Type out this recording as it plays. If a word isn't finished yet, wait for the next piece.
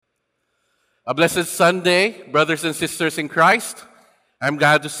A blessed Sunday, brothers and sisters in Christ. I'm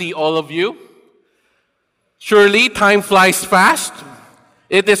glad to see all of you. Surely, time flies fast.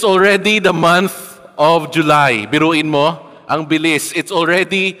 It is already the month of July. Biruin mo, ang bilis. It's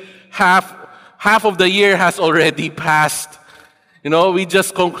already half of the year has already passed. We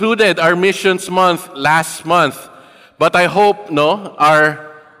just concluded our missions month last month. But I hope,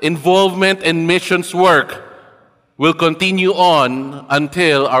 our involvement in missions work will continue on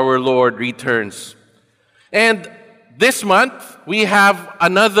until our Lord returns. And this month, we have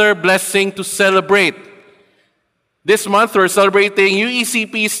another blessing to celebrate. This month, we're celebrating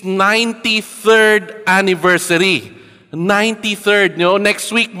UECP's 93rd anniversary. 93rd,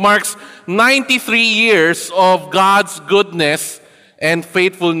 next week marks 93 years of God's goodness and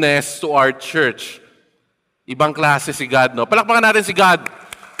faithfulness to our church. Ibang klase si God, Palakpakan natin si God.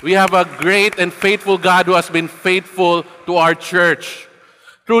 We have a great and faithful God who has been faithful to our church.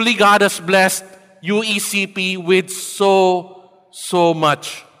 Truly, God has blessed UECP with so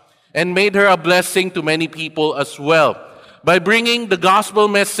much and made her a blessing to many people as well. By bringing the gospel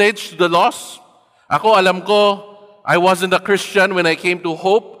message to the lost. Alam ko, I wasn't a Christian when I came to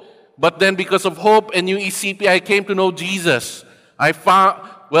Hope, but then because of Hope and UECP, I came to know Jesus.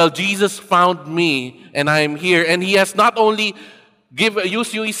 Jesus found me, and I am here. And He has not only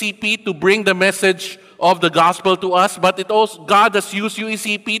used UECP to bring the message of the gospel to us, but God has used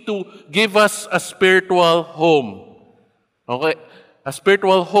UECP to give us a spiritual home. Okay? A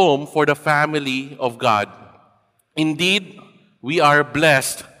spiritual home for the family of God. Indeed, we are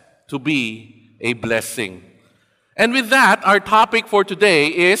blessed to be a blessing. And with that, our topic for today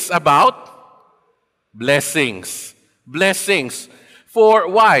is about blessings. Blessings. For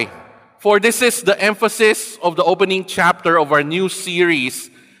why? For this is the emphasis of the opening chapter of our new series,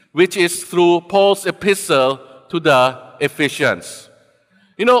 which is through Paul's epistle to the Ephesians.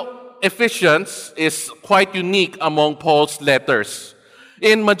 Ephesians is quite unique among Paul's letters.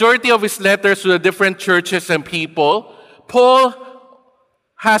 In majority of his letters to the different churches and people, Paul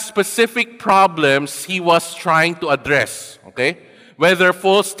has specific problems he was trying to address. Okay? Whether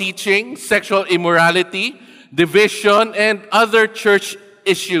false teaching, sexual immorality, division, and other church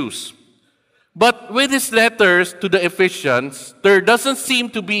issues. But with his letters to the Ephesians, there doesn't seem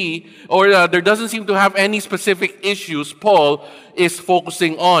to have any specific issues Paul is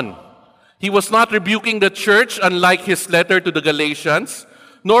focusing on. He was not rebuking the church, unlike his letter to the Galatians,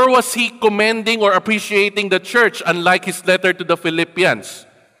 nor was he commending or appreciating the church, unlike his letter to the Philippians.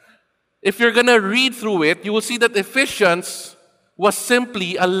 If you're going to read through it, you will see that Ephesians was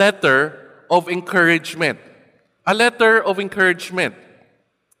simply a letter of encouragement. A letter of encouragement.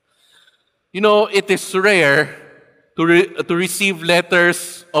 It is rare to receive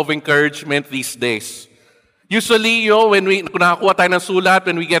letters of encouragement these days. Usually, when kung nakakuha tayo ng sulat,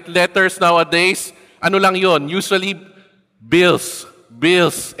 when we get letters nowadays, ano lang yon? Usually, bills.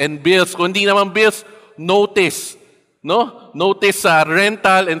 Kung hindi naman bills, notice. Notice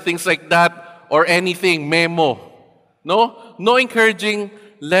rental and things like that, or anything, memo. No encouraging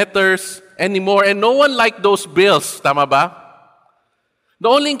letters anymore. And no one liked those bills. Tama ba? The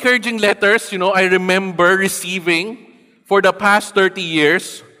only encouraging letters, I remember receiving for the past 30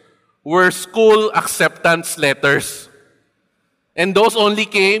 years were school acceptance letters. And those only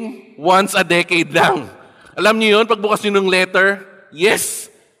came once a decade lang. Alam niyo yun, pagbukas niyo ng letter,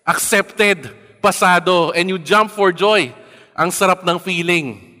 yes, accepted, pasado, and you jump for joy. Ang sarap ng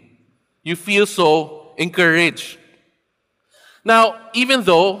feeling. You feel so encouraged. Now, even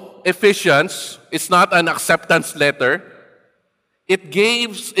though Ephesians is not an acceptance letter, it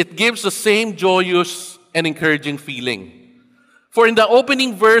gives the same joyous and encouraging feeling. For in the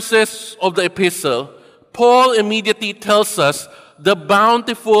opening verses of the epistle, Paul immediately tells us the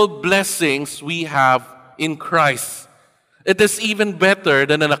bountiful blessings we have in Christ. It is even better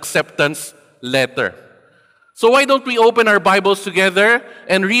than an acceptance letter. So why don't we open our Bibles together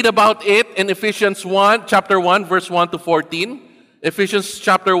and read about it in Ephesians chapter 1, verse 1 to 14. Ephesians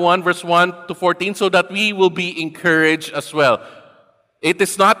chapter 1, verse 1 to 14, so that we will be encouraged as well. It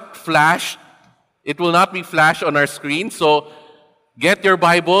is not flashed. It will not be flashed on our screen. So get your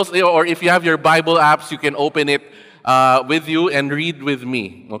Bibles, or if you have your Bible apps, you can open it with you and read with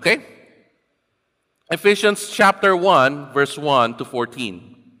me. Okay? Ephesians chapter 1, verse 1 to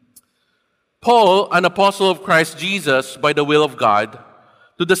 14. Paul, an apostle of Christ Jesus by the will of God,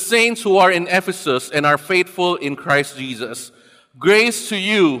 to the saints who are in Ephesus and are faithful in Christ Jesus, grace to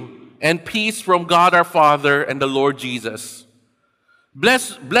you and peace from God our Father and the Lord Jesus.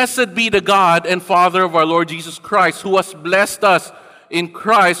 Blessed be the God and Father of our Lord Jesus Christ, who has blessed us in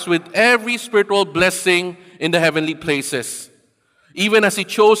Christ with every spiritual blessing in the heavenly places, even as He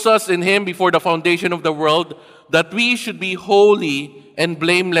chose us in Him before the foundation of the world, that we should be holy and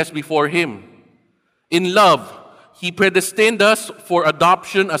blameless before Him. In love, He predestined us for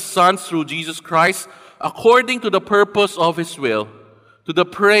adoption as sons through Jesus Christ, according to the purpose of His will, to the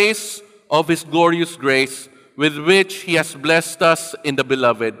praise of His glorious grace, with which He has blessed us in the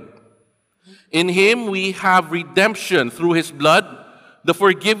Beloved. In Him we have redemption through His blood, the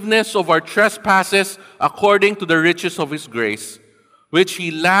forgiveness of our trespasses according to the riches of His grace, which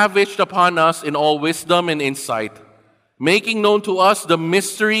He lavished upon us in all wisdom and insight, making known to us the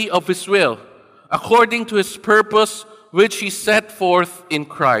mystery of His will, according to His purpose, which He set forth in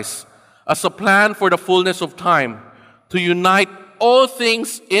Christ, as a plan for the fullness of time, to unite all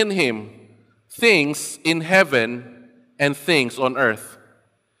things in Him, things in heaven and things on earth.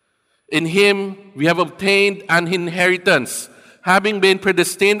 In Him we have obtained an inheritance, having been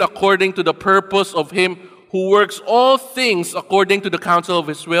predestined according to the purpose of Him who works all things according to the counsel of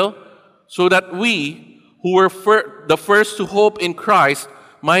His will, so that we, who were the first to hope in Christ,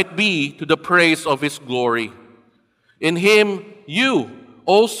 might be to the praise of His glory. In Him you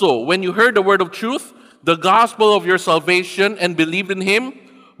also, when you heard the word of truth, the gospel of your salvation, and believed in Him,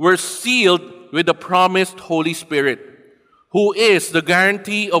 were sealed with the promised Holy Spirit, who is the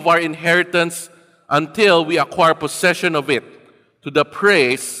guarantee of our inheritance until we acquire possession of it, to the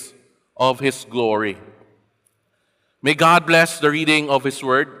praise of His glory. May God bless the reading of His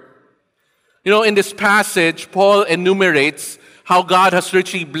word. In this passage, Paul enumerates how God has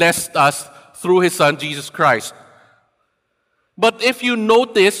richly blessed us through His Son, Jesus Christ. But if you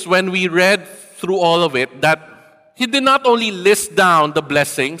notice when we read through all of it, that he did not only list down the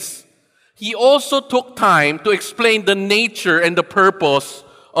blessings, he also took time to explain the nature and the purpose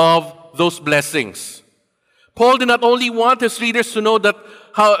of those blessings. Paul did not only want his readers to know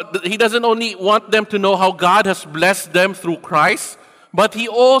he doesn't only want them to know how God has blessed them through Christ, but he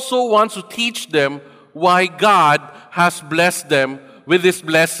also wants to teach them why God has blessed them with His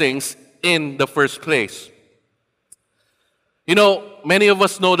blessings in the first place. Many of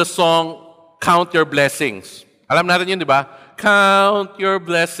us know the song, Count Your Blessings. Alam natin yun, di ba? Count your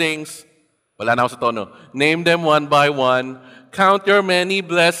blessings. Wala na ako sa tono. Name them one by one. Count your many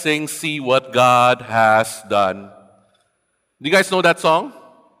blessings. See what God has done. Do you guys know that song?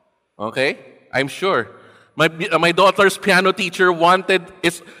 Okay, I'm sure. My daughter's piano teacher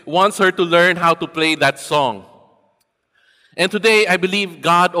wants her to learn how to play that song. And today, I believe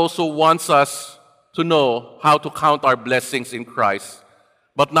God also wants us to know how to count our blessings in Christ.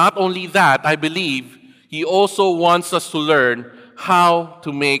 But not only that, I believe He also wants us to learn how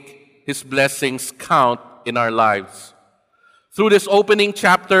to make His blessings count in our lives. Through this opening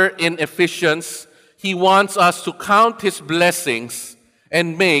chapter in Ephesians, He wants us to count His blessings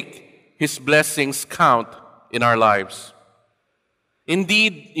and make His blessings count in our lives.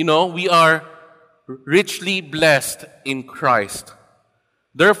 Indeed, we are richly blessed in Christ.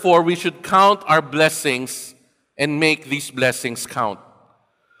 Therefore, we should count our blessings and make these blessings count.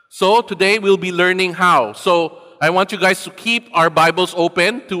 So today we'll be learning how. So I want you guys to keep our Bibles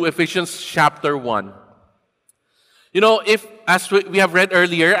open to Ephesians chapter 1. As we have read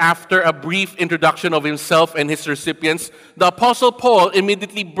earlier, after a brief introduction of himself and his recipients, the Apostle Paul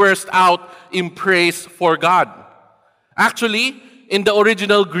immediately burst out in praise for God. Actually, in the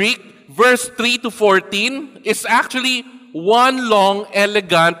original Greek, verse 3 to 14 is actually one long,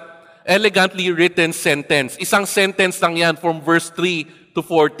 elegantly written sentence. Isang sentence lang yan from verse 3 to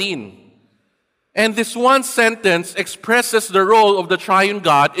 14. And this one sentence expresses the role of the triune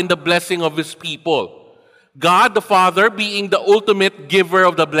God in the blessing of His people. God the Father being the ultimate giver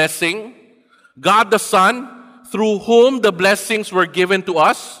of the blessing, God the Son, through whom the blessings were given to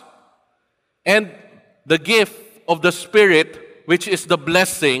us, and the gift of the Spirit, which is the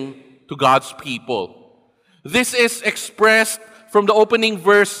blessing to God's people. This is expressed from the opening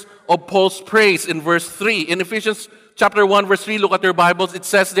verse of Paul's praise in verse 3. In Ephesians chapter 1, verse 3, look at your Bibles, it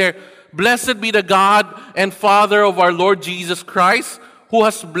says there, "Blessed be the God and Father of our Lord Jesus Christ, who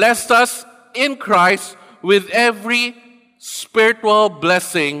has blessed us in Christ with every spiritual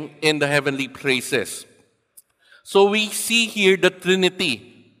blessing in the heavenly places." So we see here the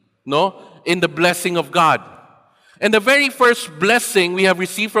Trinity, in the blessing of God. And the very first blessing we have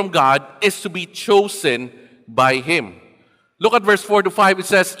received from God is to be chosen by Him. Look at verse 4 to 5. It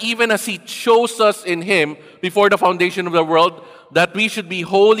says, "Even as He chose us in Him before the foundation of the world, that we should be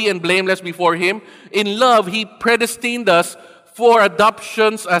holy and blameless before Him. In love, He predestined us for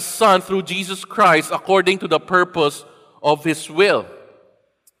adoptions as sons through Jesus Christ, according to the purpose of His will."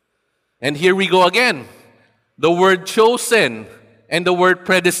 And here we go again. The word chosen and the word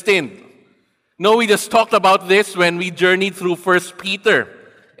predestined. No, we just talked about this when we journeyed through 1 Peter.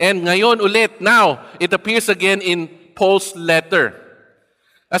 And ngayon ulit, now, it appears again in Paul's letter.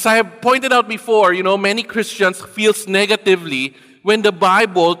 As I have pointed out before, many Christians feels negatively when the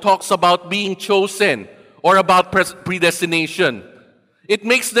Bible talks about being chosen or about predestination. It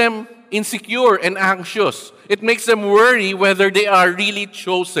makes them insecure and anxious. It makes them worry whether they are really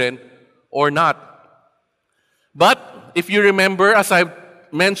chosen or not. But if you remember, as I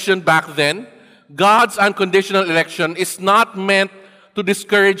mentioned back then, God's unconditional election is not meant to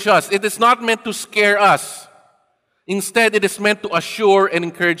discourage us. It is not meant to scare us. Instead, it is meant to assure and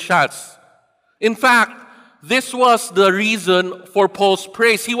encourage us. In fact, this was the reason for Paul's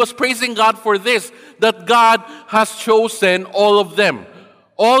praise. He was praising God for this, that God has chosen all of them.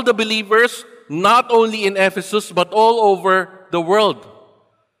 All the believers, not only in Ephesus, but all over the world.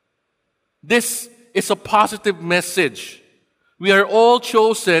 This is a positive message. We are all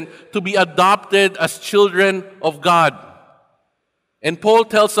chosen to be adopted as children of God. And Paul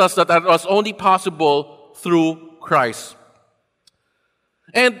tells us that was only possible through Christ.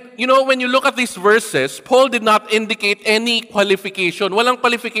 And, when you look at these verses, Paul did not indicate any qualification. Walang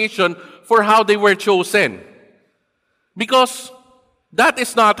qualification for how they were chosen. Because that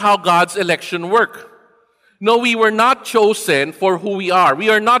is not how God's election works. No, we were not chosen for who we are. We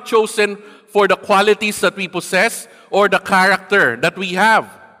are not chosen for the qualities that we possess or the character that we have.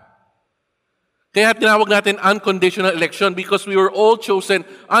 Kaya tinawag natin unconditional election because we were all chosen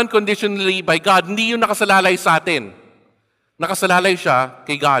unconditionally by God. Hindi yun nakasalalay sa atin. Nakasalalay siya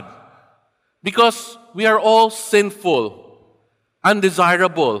kay God. Because we are all sinful,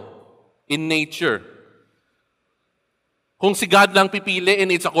 undesirable in nature. Kung si God lang pipili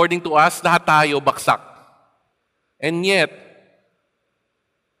and it's according to us, lahat tayo baksak. And yet,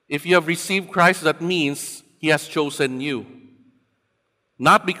 if you have received Christ, that means He has chosen you.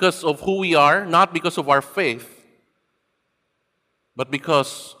 Not because of who we are, not because of our faith, but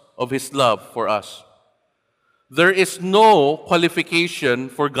because of His love for us. There is no qualification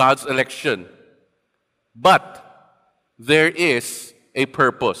for God's election, but there is a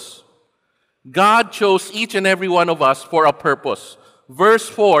purpose. God chose each and every one of us for a purpose. Verse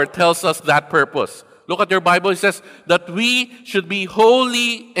 4 tells us that purpose. Look at your Bible. It says that we should be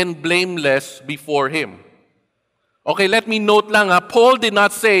holy and blameless before Him. Okay, let me note lang, Paul did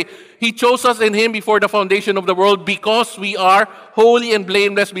not say, He chose us in Him before the foundation of the world because we are holy and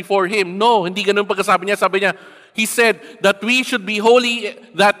blameless before Him. No, hindi ganun pagkasabi niya. Sabi niya, He said that we should be holy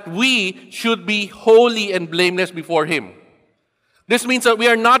and blameless before Him. This means that we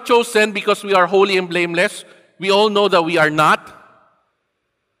are not chosen because we are holy and blameless. We all know that we are not.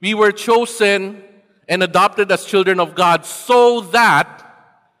 We were chosen and adopted as children of God so that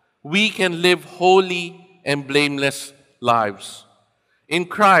we can live holy and blameless lives. In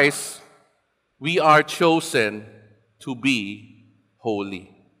Christ, we are chosen to be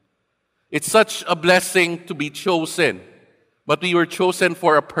holy. It's such a blessing to be chosen, but we were chosen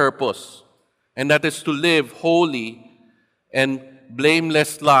for a purpose, and that is to live holy and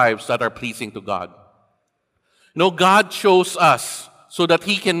blameless lives that are pleasing to God. God chose us so that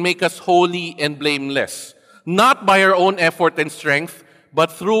He can make us holy and blameless, not by our own effort and strength, but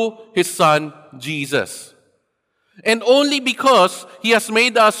through His Son, Jesus. And only because He has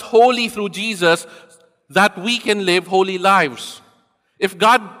made us holy through Jesus that we can live holy lives. If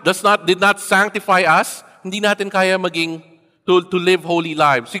God did not sanctify us, hindi natin kaya to live holy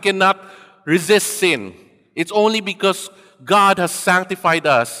lives. We cannot resist sin. It's only because God has sanctified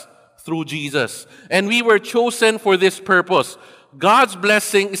us through Jesus. And we were chosen for this purpose. God's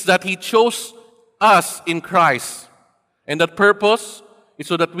blessing is that He chose us in Christ. And that purpose is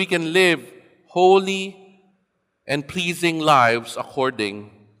so that we can live holy and pleasing lives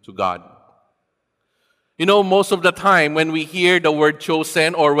according to God. Most of the time when we hear the word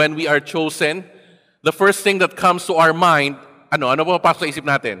chosen or when we are chosen, the first thing that comes to our mind, ano papasok sa isip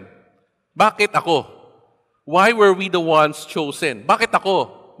natin? Bakit ako? Why were we the ones chosen? Bakit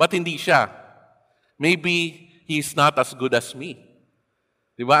ako? Ba't hindi siya? Maybe he's not as good as me.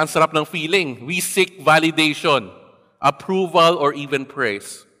 Diba? Ang sarap ng feeling. We seek validation, approval, or even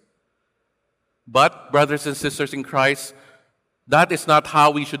praise. But, brothers and sisters in Christ, that is not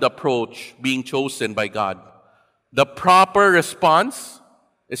how we should approach being chosen by God. The proper response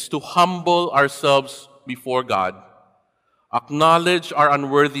is to humble ourselves before God, acknowledge our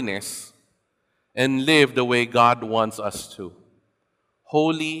unworthiness, and live the way God wants us to,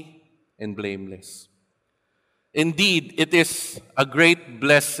 holy and blameless. Indeed, it is a great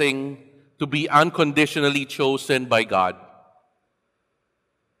blessing to be unconditionally chosen by God.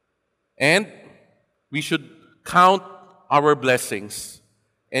 And we should count our blessings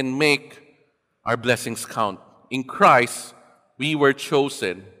and make our blessings count. In Christ, we were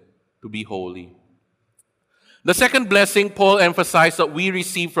chosen to be holy. The second blessing Paul emphasized that we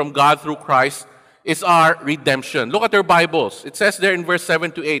receive from God through Christ is our redemption. Look at your Bibles. It says there in verse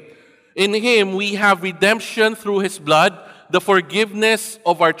 7 to 8, in Him we have redemption through His blood, the forgiveness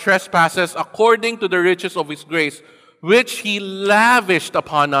of our trespasses according to the riches of His grace, which He lavished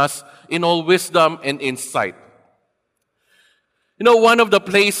upon us in all wisdom and insight. You know, one of the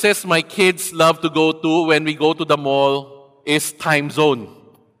places my kids love to go to when we go to the mall is Time Zone.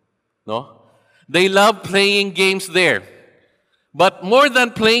 No? They love playing games there. But more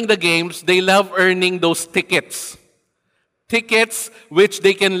than playing the games, they love earning those tickets. Tickets which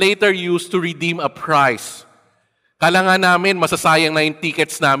they can later use to redeem a prize. Kala nga namin, masasayang na yung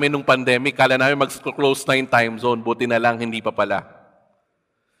tickets namin nung pandemic. Kala namin mag-close na yung Time Zone. Buti na lang, hindi pa pala.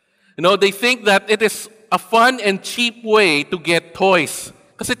 You know, they think that it is a fun and cheap way to get toys.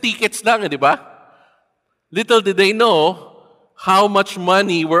 Kasi tickets lang, di ba? Little did they know how much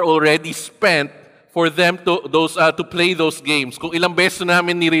money were already spent for them to play those games. Kung ilang beses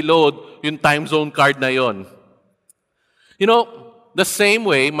namin ni-reload yung Time Zone card na yon. You know, the same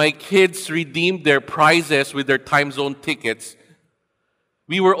way my kids redeemed their prizes with their Time Zone tickets,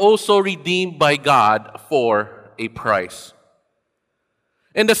 we were also redeemed by God for a prize.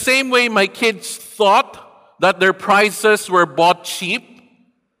 In the same way my kids thought that their prizes were bought cheap,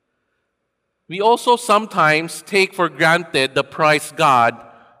 we also sometimes take for granted the price God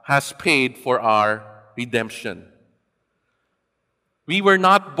has paid for our redemption. We were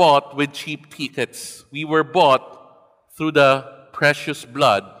not bought with cheap tickets. We were bought through the precious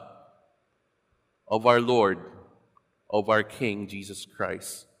blood of our Lord, of our King, Jesus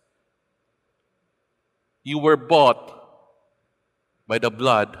Christ. You were bought by the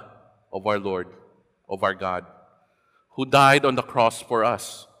blood of our Lord, of our God, who died on the cross for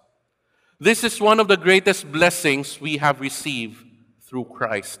us. This is one of the greatest blessings we have received through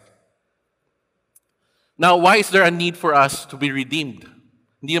Christ. Now, why is there a need for us to be redeemed?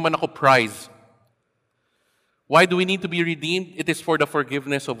 Hindi naman ako prize. Why do we need to be redeemed? It is for the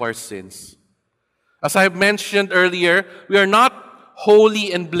forgiveness of our sins. As I have mentioned earlier, we are not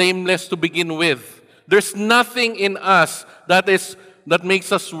holy and blameless to begin with. There's nothing in us that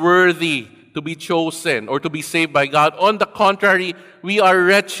makes us worthy to be chosen or to be saved by God. On the contrary, we are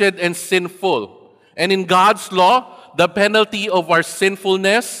wretched and sinful. And in God's law, the penalty of our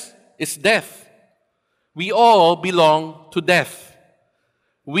sinfulness is death. We all belong to death.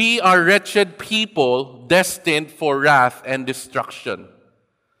 We are wretched people destined for wrath and destruction.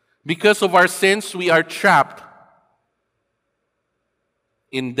 Because of our sins, we are trapped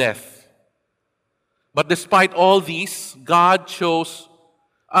in death. But despite all these, God chose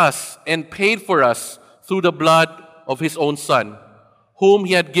us and paid for us through the blood of His own Son, whom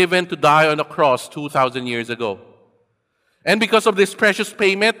He had given to die on the cross 2,000 years ago. And because of this precious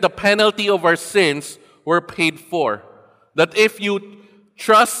payment, the penalty of our sins were paid for. That if you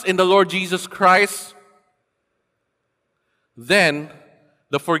trust in the Lord Jesus Christ, then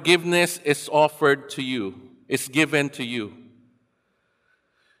the forgiveness is offered to you, is given to you.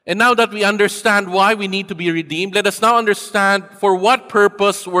 And now that we understand why we need to be redeemed, let us now understand for what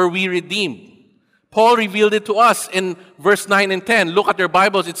purpose were we redeemed. Paul revealed it to us in verse 9 and 10. Look at your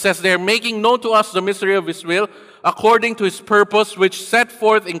Bibles. It says there, making known to us the mystery of His will, according to His purpose, which set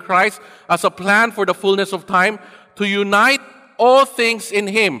forth in Christ as a plan for the fullness of time, to unite all things in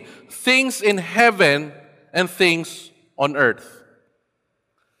Him, things in heaven and things on earth.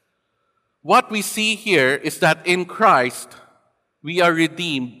 What we see here is that in Christ, we are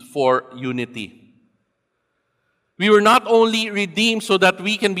redeemed for unity. We were not only redeemed so that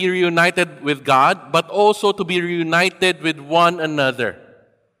we can be reunited with God, but also to be reunited with one another.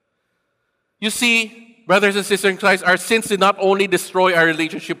 You see, brothers and sisters in Christ, our sins did not only destroy our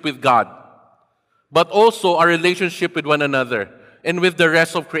relationship with God, but also our relationship with one another and with the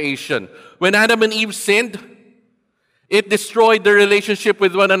rest of creation. When Adam and Eve sinned, it destroyed their relationship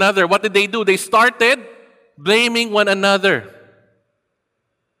with one another. What did they do? They started blaming one another.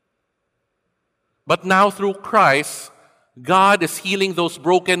 But now through Christ, God is healing those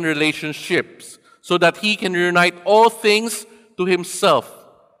broken relationships so that He can reunite all things to Himself.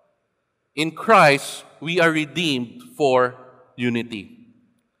 In Christ, we are redeemed for unity.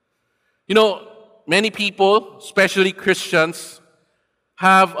 You know, many people, especially Christians,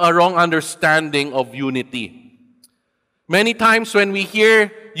 have a wrong understanding of unity. Many times when we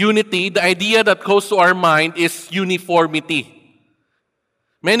hear unity, the idea that goes to our mind is uniformity.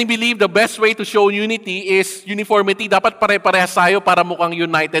 Many believe the best way to show unity is uniformity. Dapat pare-parehas tayo para mukhang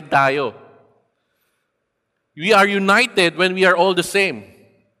united tayo. We are united when we are all the same.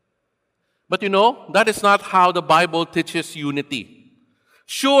 But that is not how the Bible teaches unity.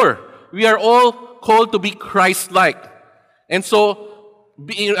 Sure, we are all called to be Christ-like. And so,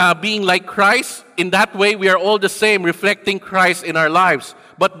 being like Christ, in that way, we are all the same, reflecting Christ in our lives.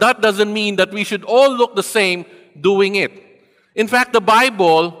 But that doesn't mean that we should all look the same doing it. In fact, the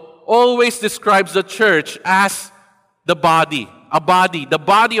Bible always describes the church as the body, the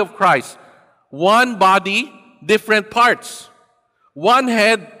body of Christ. One body, different parts. One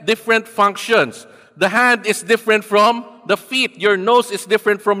head, different functions. The hand is different from the feet. Your nose is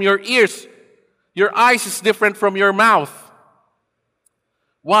different from your ears. Your eyes is different from your mouth.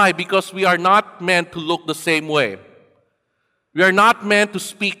 Why? Because we are not meant to look the same way. We are not meant to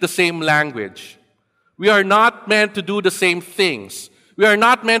speak the same language. We are not meant to do the same things. We are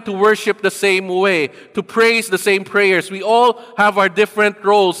not meant to worship the same way, to praise the same prayers. We all have our different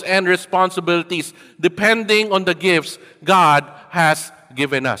roles and responsibilities depending on the gifts God has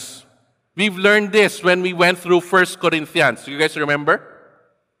given us. We've learned this when we went through 1 Corinthians. Do you guys remember?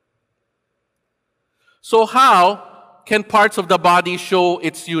 So how can parts of the body show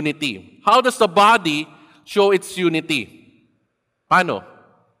its unity? How does the body show its unity? Paano?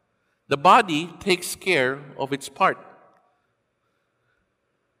 The body takes care of its part.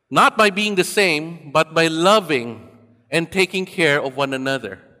 Not by being the same, but by loving and taking care of one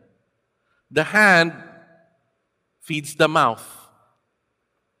another. The hand feeds the mouth.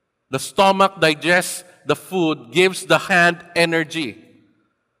 The stomach digests the food, gives the hand energy.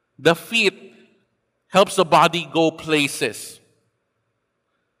 The feet helps the body go places.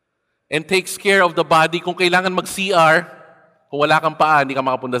 And takes care of the body. Kung kailangan mag-CR, kung wala kang paa, hindi ka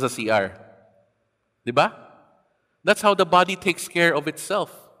makapunta sa CR. Diba? That's how the body takes care of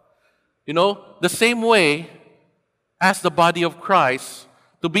itself. The same way as the body of Christ,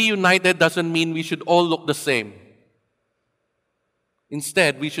 to be united doesn't mean we should all look the same.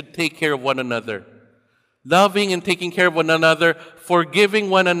 Instead, we should take care of one another. Loving and taking care of one another, forgiving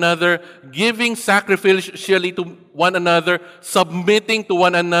one another, giving sacrificially to one another, submitting to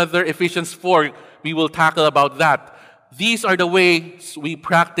one another. Ephesians 4, we will tackle about that. These are the ways we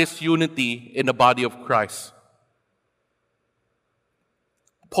practice unity in the body of Christ.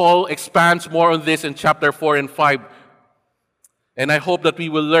 Paul expands more on this in chapter 4 and 5. And I hope that we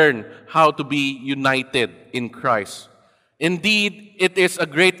will learn how to be united in Christ. Indeed, it is a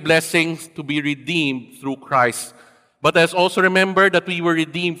great blessing to be redeemed through Christ. But let's also remember that we were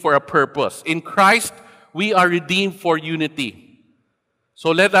redeemed for a purpose. In Christ, we are redeemed for unity.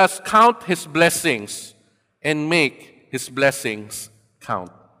 So let us count His blessings and make His blessings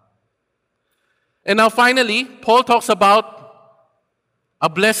count. And now finally, Paul talks about a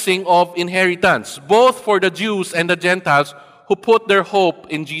blessing of inheritance, both for the Jews and the Gentiles who put their hope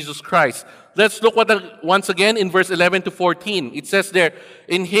in Jesus Christ. Let's look once again in verse 11 to 14. It says there,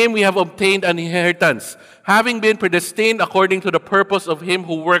 "In Him we have obtained an inheritance, having been predestined according to the purpose of Him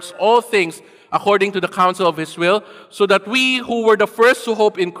who works all things according to the counsel of His will, so that we who were the first to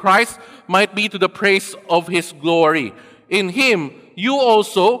hope in Christ might be to the praise of His glory. In Him you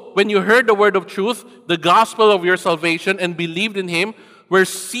also, when you heard the word of truth, the gospel of your salvation, and believed in Him, were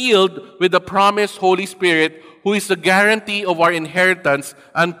sealed with the promised Holy Spirit, who is the guarantee of our inheritance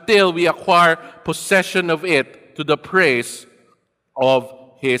until we acquire possession of it to the praise of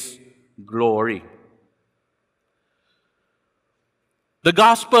His glory." The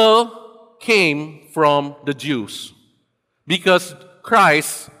gospel came from the Jews because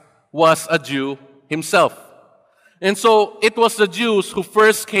Christ was a Jew himself. And so it was the Jews who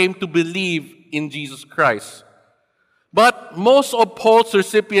first came to believe in Jesus Christ. But most of Paul's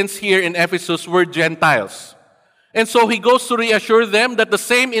recipients here in Ephesus were Gentiles. And so he goes to reassure them that the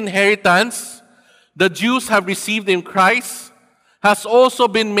same inheritance the Jews have received in Christ has also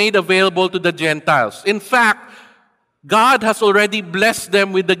been made available to the Gentiles. In fact, God has already blessed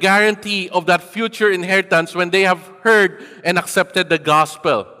them with the guarantee of that future inheritance when they have heard and accepted the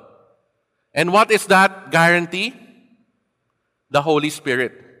gospel. And what is that guarantee? The Holy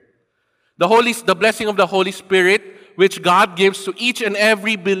Spirit. The blessing of the Holy Spirit, which God gives to each and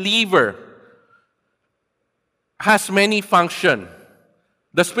every believer, has many functions.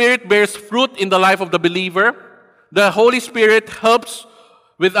 The Spirit bears fruit in the life of the believer. The Holy Spirit helps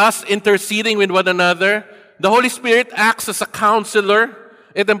with us interceding with one another. The Holy Spirit acts as a counselor.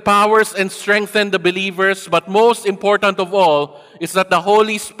 It empowers and strengthens the believers. But most important of all is that the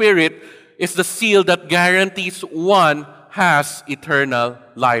Holy Spirit is the seal that guarantees one has eternal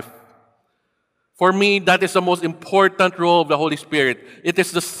life. For me, that is the most important role of the Holy Spirit. It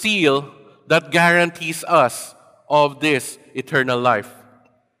is the seal that guarantees us of this eternal life.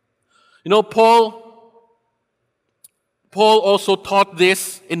 Paul Paul also taught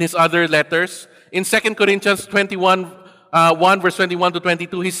this in his other letters. In 2 Corinthians 1 verse 21 to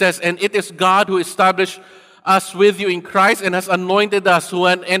 22, he says, "And it is God who established us with you in Christ and has anointed us,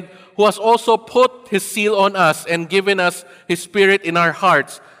 and who has also put His seal on us and given us His Spirit in our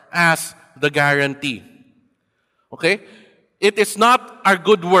hearts as the guarantee." Okay? It is not our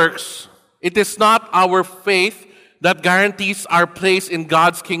good works. It is not our faith that guarantees our place in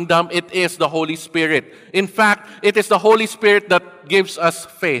God's kingdom. It is the Holy Spirit. In fact, it is the Holy Spirit that gives us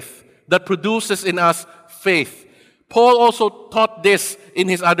faith, that produces in us faith. Paul also taught this in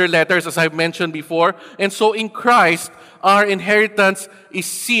his other letters, as I've mentioned before. And so in Christ, our inheritance is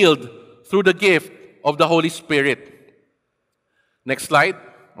sealed through the gift of the Holy Spirit. Next slide.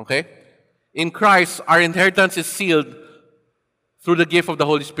 Okay. In Christ, our inheritance is sealed through the gift of the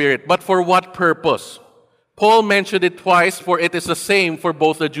Holy Spirit. But for what purpose? Paul mentioned it twice, for it is the same for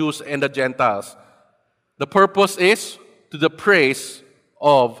both the Jews and the Gentiles. The purpose is to the praise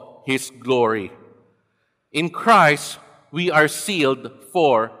of His glory. In Christ, we are sealed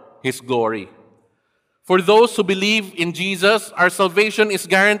for His glory. For those who believe in Jesus, our salvation is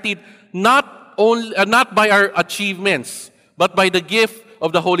guaranteed not by our achievements, but by the gift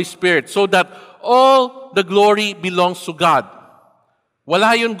of the Holy Spirit, so that all the glory belongs to God.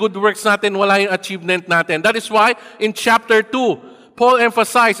 Wala yung good works natin, wala yung achievement natin. That is why in chapter 2, Paul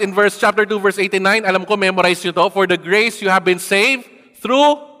emphasized in chapter 2, verse 89, alam ko, memorize nyo to, "For the grace you have been saved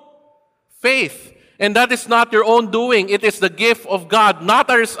through faith. And that is not your own doing. It is the gift of God, not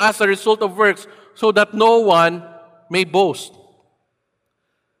as a result of works, so that no one may boast."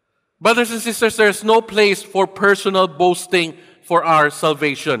 Brothers and sisters, there is no place for personal boasting for our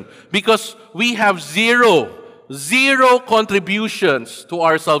salvation, because we have zero contributions to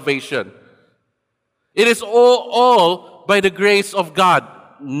our salvation. It is all by the grace of God,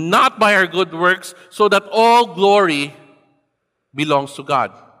 not by our good works, so that all glory belongs to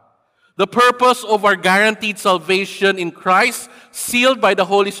God. The purpose of our guaranteed salvation in Christ, sealed by the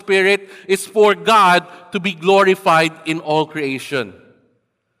Holy Spirit, is for God to be glorified in all creation.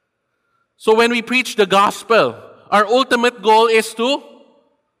 So when we preach the gospel, our ultimate goal is to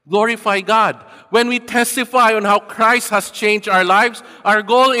glorify God. When we testify on how Christ has changed our lives, our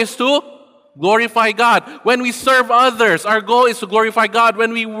goal is to glorify God. When we serve others, our goal is to glorify God.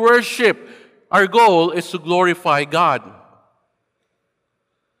 When we worship, our goal is to glorify God.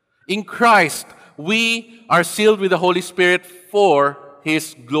 In Christ, we are sealed with the Holy Spirit for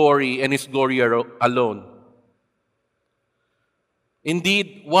His glory and His glory alone.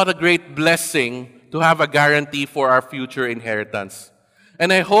 Indeed, what a great blessing to have a guarantee for our future inheritance.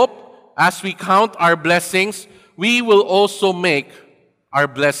 And I hope as we count our blessings, we will also make our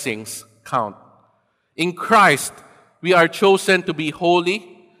blessings count. In Christ, we are chosen to be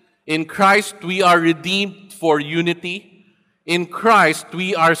holy. In Christ, we are redeemed for unity. In Christ,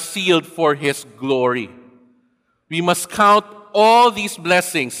 we are sealed for His glory. We must count all these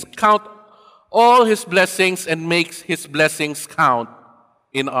blessings, count all His blessings, and make His blessings count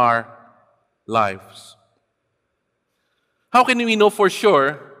in our lives. How can we know for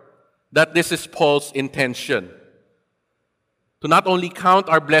sure that this is Paul's intention? To not only count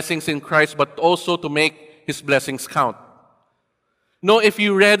our blessings in Christ, but also to make His blessings count. No, if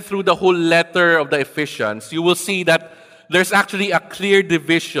you read through the whole letter of the Ephesians, you will see that there's actually a clear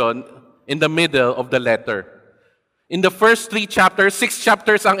division in the middle of the letter. In the first 3 chapters, 6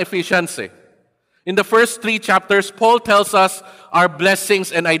 chapters ang Ephesians eh. In the first 3 chapters, Paul tells us our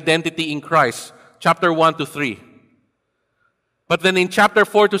blessings and identity in Christ. Chapter 1 to 3. But then in chapter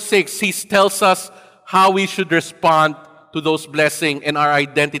 4 to 6, he tells us how we should respond to those blessings and our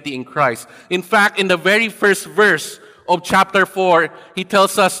identity in Christ. In fact, in the very first verse of chapter 4, he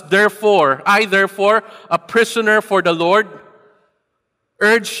tells us, I therefore, a prisoner for the Lord,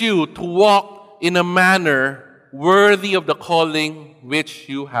 urge you to walk in a manner worthy of the calling which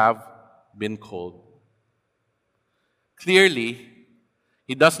you have been called. Clearly,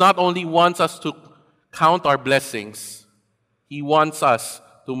 he does not only want us to count our blessings, he wants us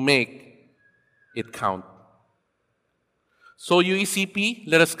to make it count. So UECP,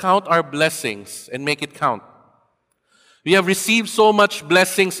 let us count our blessings and make it count. We have received so much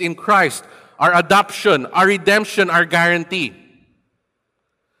blessings in Christ. Our adoption, our redemption, our guarantee.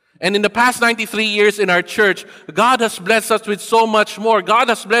 And in the past 93 years in our church, God has blessed us with so much more. God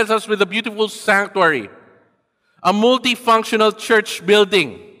has blessed us with a beautiful sanctuary, a multifunctional church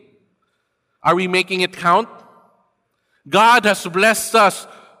building. Are we making it count? God has blessed us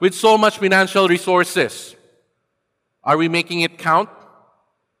with so much financial resources. Are we making it count?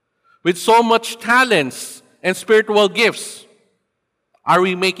 With so much talents and spiritual gifts, are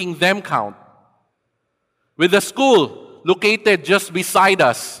we making them count? With a school located just beside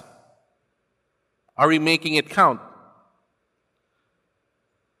us, are we making it count?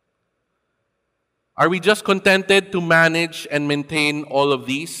 Are we just contented to manage and maintain all of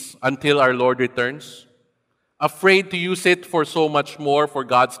these until our Lord returns? Afraid to use it for so much more for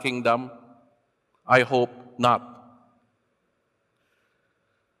God's kingdom? I hope not.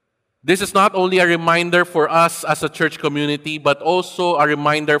 This is not only a reminder for us as a church community, but also a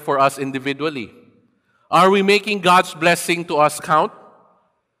reminder for us individually. Are we making God's blessing to us count?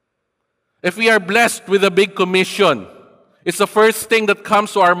 If we are blessed with a big commission, it's the first thing that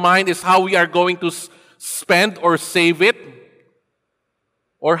comes to our mind is how we are going to spend or save it,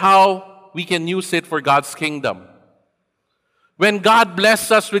 or how we can use it for God's kingdom. When God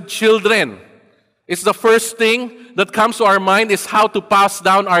blesses us with children, it's the first thing that comes to our mind is how to pass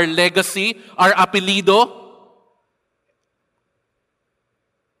down our legacy, our apelido,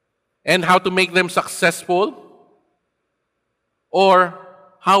 and how to make them successful, or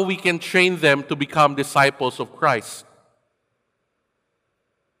how we can train them to become disciples of Christ.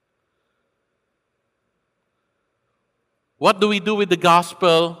 What do we do with the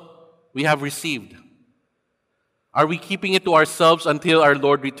gospel we have received? Are we keeping it to ourselves until our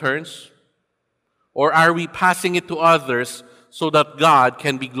Lord returns? Or are we passing it to others so that God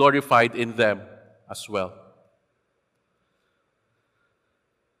can be glorified in them as well?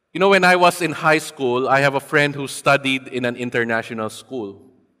 You know, when I was in high school, I have a friend who studied in an international school.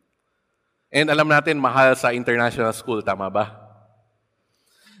 And alam natin, mahal sa international school, tama ba?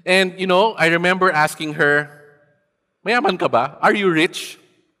 And, you know, I remember asking her, mayaman ka ba? Are you rich?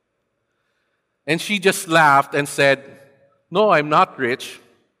 And she just laughed and said, no, I'm not rich,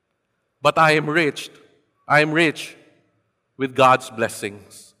 but I am rich. I am rich with God's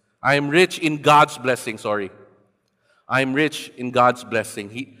blessings. I am rich in God's blessing, I am rich in God's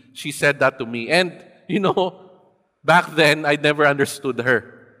blessing. She said that to me. And, you know, back then, I never understood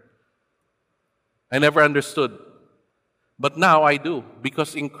her. I never understood. But now I do,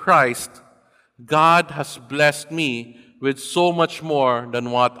 because in Christ, God has blessed me with so much more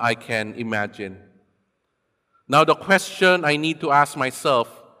than what I can imagine. Now the question I need to ask myself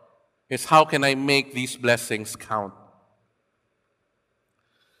is, how can I make these blessings count?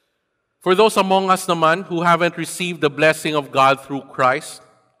 For those among us naman who haven't received the blessing of God through Christ,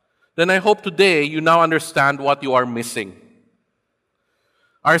 then I hope today you now understand what you are missing.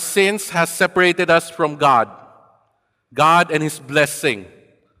 Our sins has separated us from God and His blessing.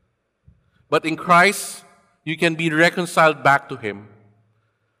 But in Christ, you can be reconciled back to Him.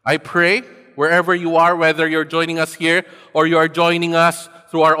 I pray, wherever you are, whether you're joining us here or you are joining us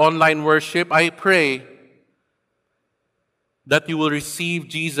through our online worship, I pray that you will receive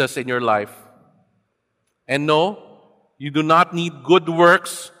Jesus in your life. And no, you do not need good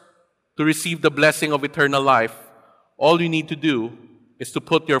works to receive the blessing of eternal life. All you need to do is to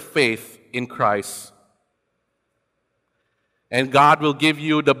put your faith in Christ. And God will give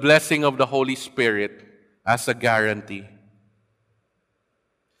you the blessing of the Holy Spirit as a guarantee.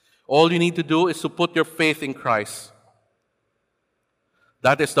 All you need to do is to put your faith in Christ.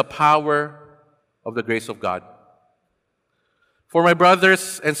 That is the power of the grace of God. For my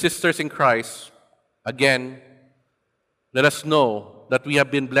brothers and sisters in Christ, again, let us know that we have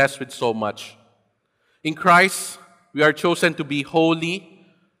been blessed with so much. In Christ, we are chosen to be holy,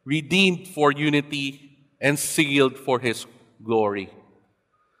 redeemed for unity, and sealed for His glory.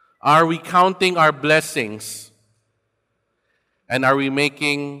 Are we counting our blessings? And are we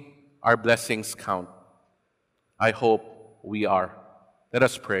making our blessings count? I hope we are. Let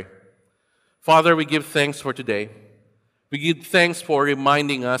us pray. Father, we give thanks for today. We give thanks for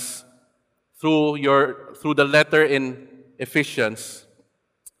reminding us through the letter in Ephesians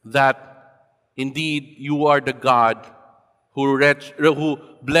that indeed you are the God who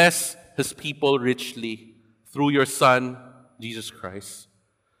bless His people richly through your Son, Jesus Christ.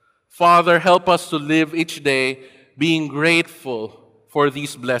 Father, help us to live each day being grateful for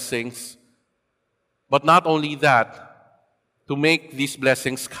these blessings, but not only that, to make these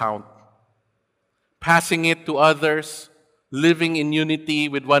blessings count, passing it to others, living in unity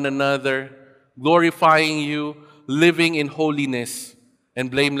with one another, glorifying you, living in holiness and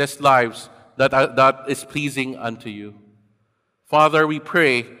blameless lives that is pleasing unto you. Father, we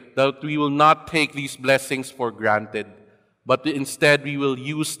pray that we will not take these blessings for granted, but instead we will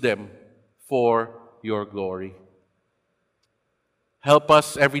use them for your glory. Help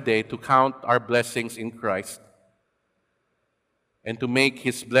us every day to count our blessings in Christ and to make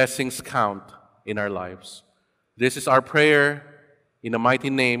His blessings count in our lives. This is our prayer in the mighty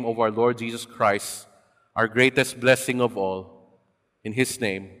name of our Lord Jesus Christ, our greatest blessing of all. In His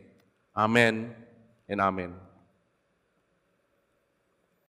name, amen and amen.